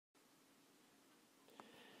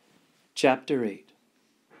Chapter 8.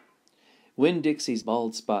 Winn-Dixie's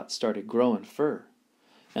bald spot started growing fur,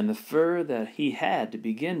 and the fur that he had to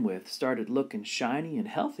begin with started looking shiny and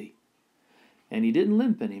healthy, and he didn't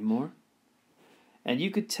limp anymore. And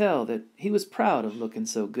you could tell that he was proud of looking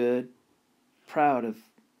so good, proud of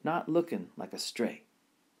not looking like a stray.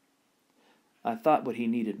 I thought what he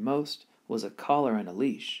needed most was a collar and a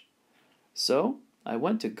leash, so I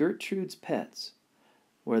went to Gertrude's Pets,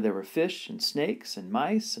 where there were fish and snakes and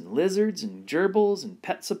mice and lizards and gerbils and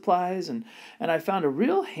pet supplies, and I found a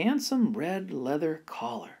real handsome red leather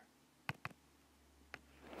collar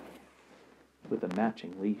with a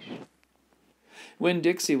matching leash.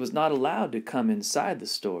 Winn-Dixie was not allowed to come inside the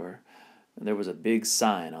store, and there was a big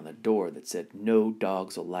sign on the door that said, "No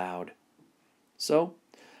dogs allowed." So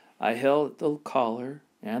I held the collar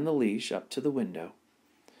and the leash up to the window,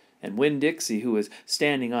 and Winn-Dixie, who was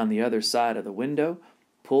standing on the other side of the window,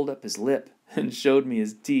 pulled up his lip and showed me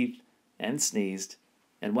his teeth and sneezed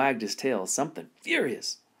and wagged his tail something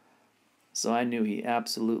furious. So I knew he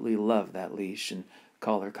absolutely loved that leash and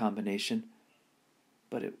collar combination,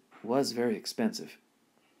 but it was very expensive.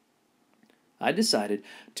 I decided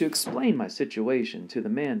to explain my situation to the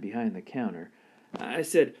man behind the counter. I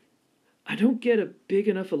said, "I don't get a big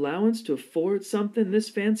enough allowance to afford something this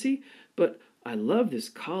fancy, but I love this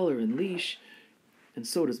collar and leash, and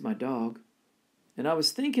so does my dog. And I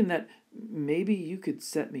was thinking that maybe you could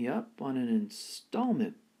set me up on an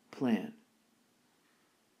installment plan."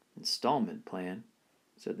 "Installment plan?"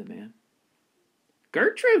 said the man.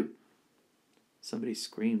 "Gertrude!" somebody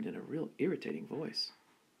screamed in a real irritating voice.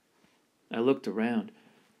 I looked around.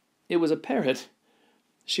 It was a parrot.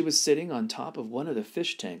 She was sitting on top of one of the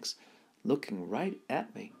fish tanks, looking right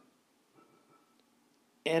at me.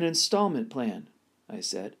 "An installment plan," I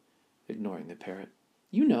said, ignoring the parrot.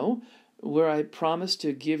 "You know, where I promise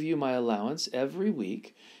to give you my allowance every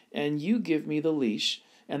week, and you give me the leash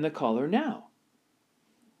and the collar now."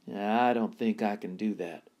 "I don't think I can do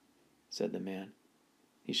that," said the man.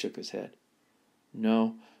 He shook his head.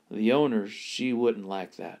 "No, the owner, she wouldn't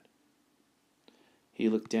like that." He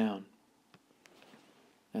looked down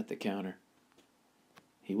at the counter.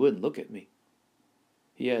 He wouldn't look at me.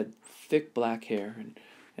 He had thick black hair,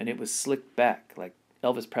 and it was slicked back like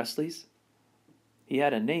Elvis Presley's. He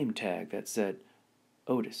had a name tag that said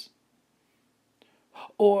Otis.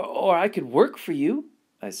 Or I could work for you,"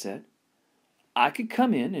 I said. "I could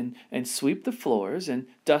come in and sweep the floors and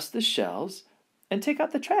dust the shelves and take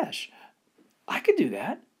out the trash. I could do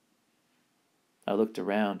that." I looked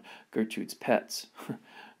around Gertrude's Pets.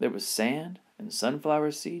 There was sand and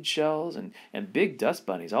sunflower seed shells and big dust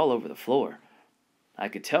bunnies all over the floor. I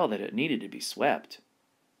could tell that it needed to be swept.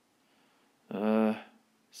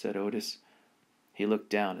 Said Otis. He looked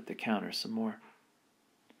down at the counter some more.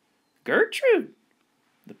 "Gertrude!"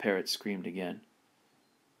 the parrot screamed again.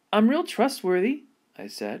 "I'm real trustworthy," I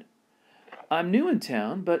said. "I'm new in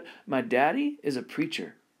town, but my daddy is a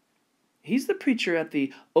preacher. He's the preacher at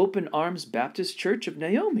the Open Arms Baptist Church of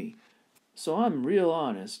Naomi, so I'm real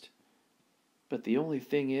honest. But the only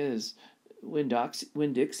thing is,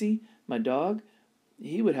 Winn-Dixie, my dog,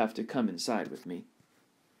 he would have to come inside with me.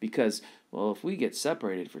 Because, well, if we get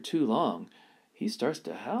separated for too long, he starts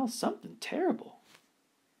to howl something terrible."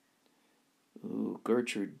 "Ooh,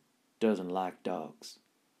 Gertrude doesn't like dogs,"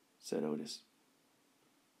 said Otis.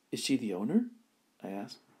 "Is she the owner?" I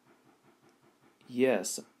asked.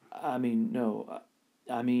 "Yes, no.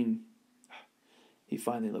 He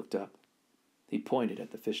finally looked up. He pointed at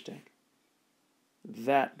the fish tank.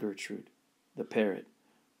 "That Gertrude, the parrot.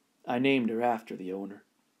 I named her after the owner."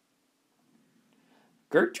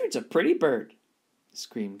 "Gertrude's a pretty bird,"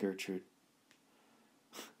 screamed Gertrude.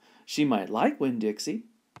 "She might like Winn-Dixie,"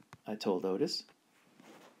 I told Otis.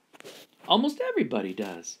 "Almost everybody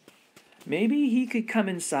does. Maybe he could come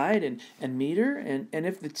inside and meet her, and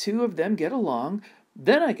if the two of them get along,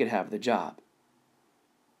 then I could have the job."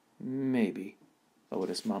 "Maybe,"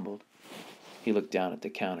 Otis mumbled. He looked down at the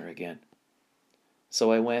counter again.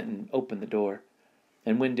 So I went and opened the door,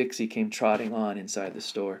 and Winn-Dixie came trotting on inside the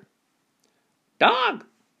store. "Dog!"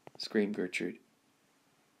 screamed Gertrude.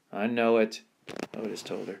 "I know it," Otis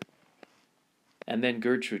told her. And then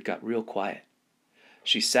Gertrude got real quiet.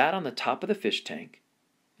 She sat on the top of the fish tank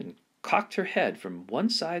and cocked her head from one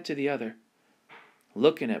side to the other,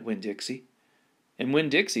 looking at Winn-Dixie. And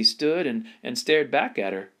Winn-Dixie stood and stared back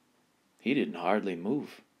at her. He didn't hardly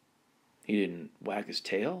move. He didn't wag his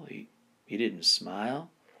tail. He didn't smile.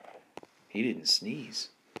 He didn't sneeze.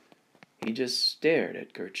 He just stared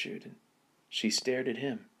at Gertrude, and she stared at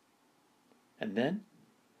him. And then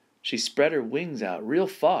she spread her wings out real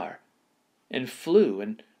far and flew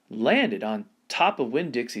and landed on top of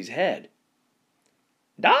Winn-Dixie's head.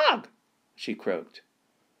 "Dog!" she croaked.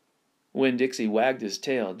 Winn-Dixie wagged his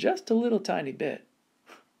tail just a little tiny bit.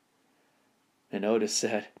 And Otis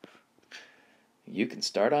said, "You can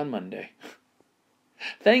start on Monday."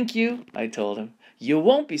 "Thank you," I told him. "You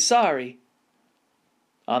won't be sorry."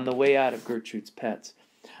 On the way out of Gertrude's Pets,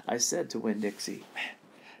 I said to Winn-Dixie,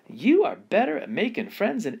 "You are better at making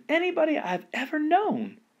friends than anybody I've ever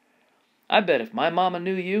known. I bet if my mama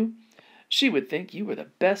knew you, she would think you were the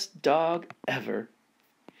best dog ever."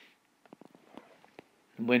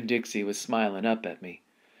 Winn-Dixie was smiling up at me,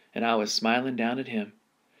 and I was smiling down at him.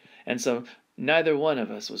 And so neither one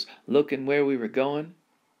of us was looking where we were going,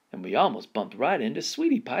 and we almost bumped right into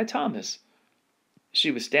Sweetie Pie Thomas.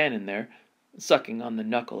 She was standing there, sucking on the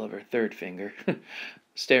knuckle of her third finger,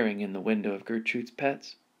 staring in the window of Gertrude's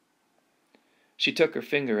Pets. She took her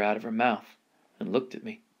finger out of her mouth and looked at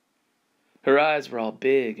me. Her eyes were all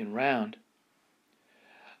big and round.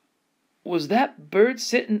 "Was that bird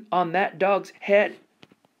sitting on that dog's head?"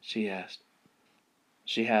 she asked.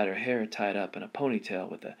 She had her hair tied up in a ponytail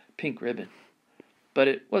with a pink ribbon. But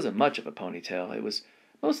it wasn't much of a ponytail. It was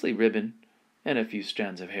mostly ribbon and a few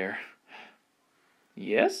strands of hair.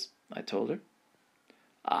 "Yes," I told her.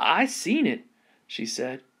 "I seen it," she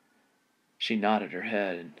said. She nodded her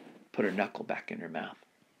head and put her knuckle back in her mouth.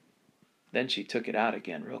 Then she took it out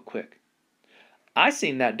again real quick. "I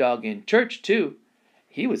seen that dog in church, too.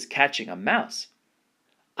 He was catching a mouse.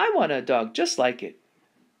 I want a dog just like it.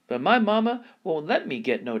 But my mama won't let me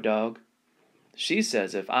get no dog. She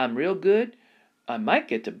says if I'm real good, I might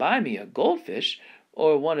get to buy me a goldfish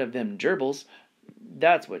or one of them gerbils.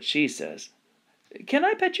 That's what she says. Can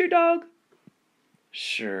I pet your dog?"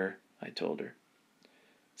 "Sure," I told her.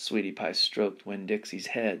 Sweetie Pie stroked Winn-Dixie's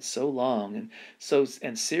head so long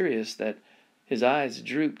and serious that his eyes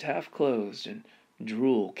drooped half closed and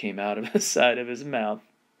drool came out of the side of his mouth.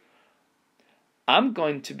 "I'm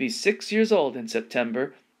going to be 6 years old in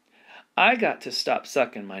September. I got to stop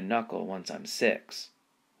sucking my knuckle once I'm 6,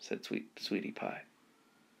 said Sweetie Pie.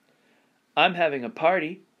 "I'm having a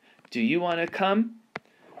party. Do you want to come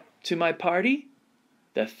to my party?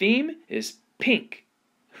 The theme is pink."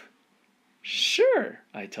 "Sure,"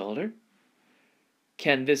 I told her.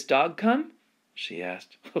 "Can this dog come?" she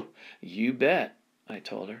asked. "You bet," I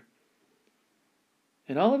told her.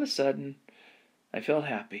 And all of a sudden, I felt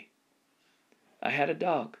happy. I had a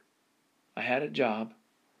dog. I had a job.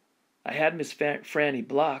 I had Miss Franny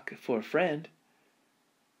Block for a friend.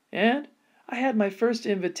 And I had my first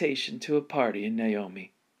invitation to a party in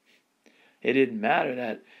Naomi. It didn't matter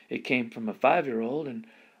that it came from a 5-year-old and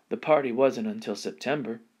the party wasn't until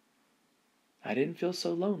September. I didn't feel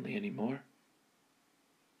so lonely anymore.